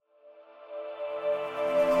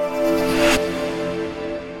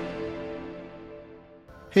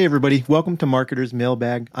Hey everybody, welcome to Marketer's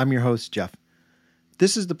Mailbag. I'm your host, Jeff.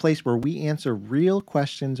 This is the place where we answer real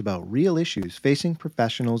questions about real issues facing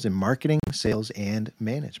professionals in marketing, sales, and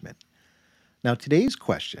management. Now today's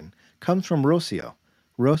question comes from Rocio.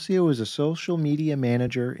 Rocio is a social media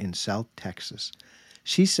manager in South Texas.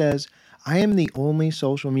 She says, I am the only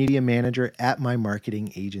social media manager at my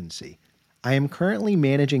marketing agency. I am currently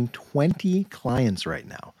managing 20 clients right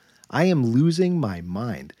now. I am losing my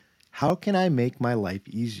mind. How can I make my life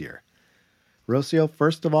easier? Rocio,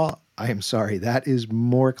 first of all, I am sorry. That is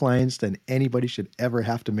more clients than anybody should ever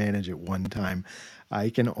have to manage at one time. I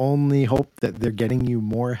can only hope that they're getting you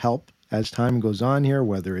more help as time goes on here,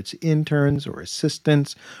 whether it's interns or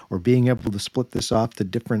assistants or being able to split this off to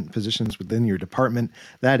different positions within your department.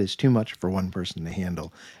 That is too much for one person to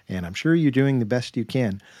handle. And I'm sure you're doing the best you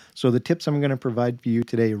can. So the tips I'm going to provide for you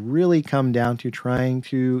today really come down to trying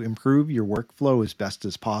to improve your workflow as best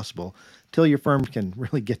as possible till your firm can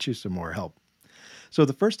really get you some more help. So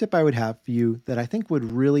the first tip I would have for you that I think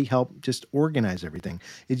would really help just organize everything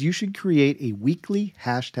is you should create a weekly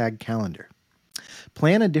hashtag calendar.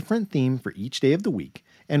 Plan a different theme for each day of the week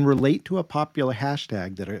and relate to a popular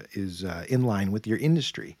hashtag that is in line with your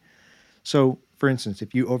industry. So, for instance,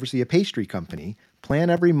 if you oversee a pastry company, plan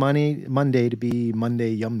every Monday to be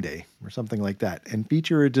Monday Yum Day or something like that and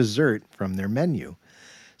feature a dessert from their menu.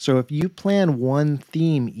 So if you plan one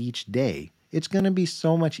theme each day, it's going to be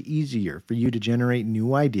so much easier for you to generate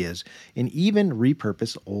new ideas and even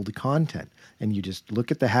repurpose old content. And you just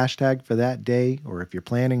look at the hashtag for that day, or if you're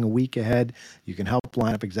planning a week ahead, you can help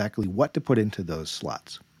line up exactly what to put into those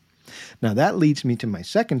slots. Now that leads me to my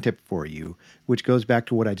second tip for you, which goes back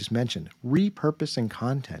to what I just mentioned, repurposing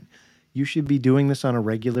content. You should be doing this on a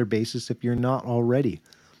regular basis if you're not already.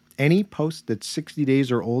 Any post that's 60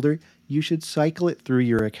 days or older, you should cycle it through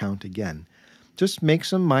your account again. Just make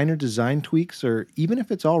some minor design tweaks, or even if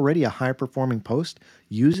it's already a high-performing post,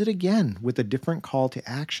 use it again with a different call to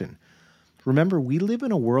action. Remember, we live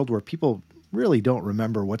in a world where people really don't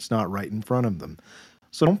remember what's not right in front of them.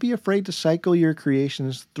 So don't be afraid to cycle your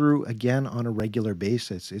creations through again on a regular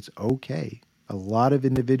basis. It's okay. A lot of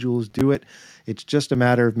individuals do it. It's just a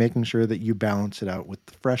matter of making sure that you balance it out with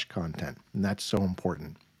the fresh content, and that's so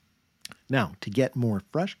important. Now, to get more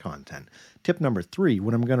fresh content, tip number 3,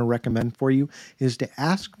 what I'm going to recommend for you is to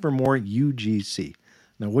ask for more UGC.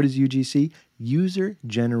 Now, what is UGC?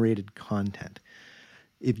 User-generated content.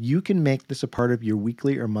 If you can make this a part of your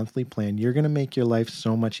weekly or monthly plan, you're going to make your life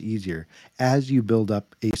so much easier as you build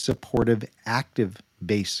up a supportive, active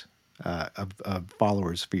base of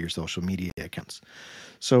followers for your social media accounts.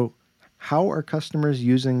 So, how are customers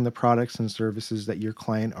using the products and services that your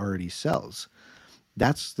client already sells?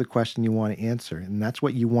 That's the question you want to answer, and that's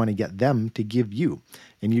what you want to get them to give you.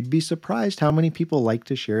 And you'd be surprised how many people like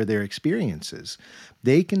to share their experiences.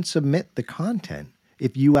 They can submit the content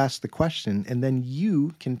if you ask the question, and then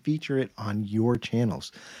you can feature it on your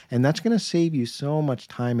channels. And that's going to save you so much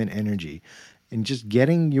time and energy in just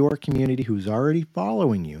getting your community who's already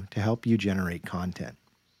following you to help you generate content.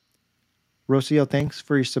 Rocio, thanks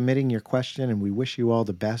for submitting your question, and we wish you all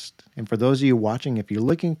the best. And for those of you watching, if you're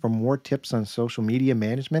looking for more tips on social media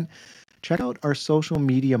management, check out our Social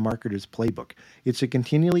Media Marketers Playbook. It's a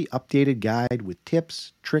continually updated guide with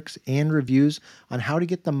tips, tricks, and reviews on how to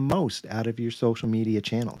get the most out of your social media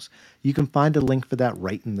channels. You can find a link for that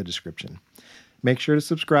right in the description. Make sure to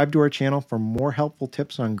subscribe to our channel for more helpful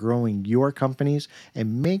tips on growing your companies,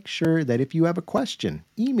 and make sure that if you have a question,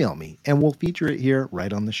 email me, and we'll feature it here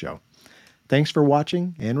right on the show. Thanks for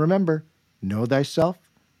watching, and remember, know thyself,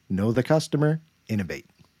 know the customer, innovate.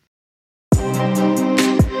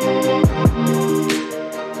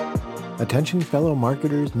 Attention fellow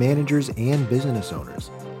marketers, managers, and business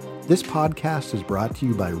owners. This podcast is brought to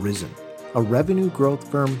you by Risen, a revenue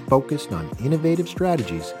growth firm focused on innovative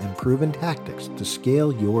strategies and proven tactics to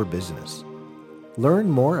scale your business. Learn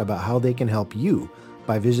more about how they can help you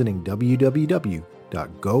by visiting www.gorisen.com.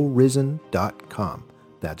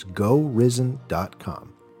 That's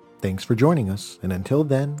gorisen.com. Thanks for joining us, and until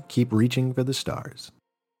then, keep reaching for the stars.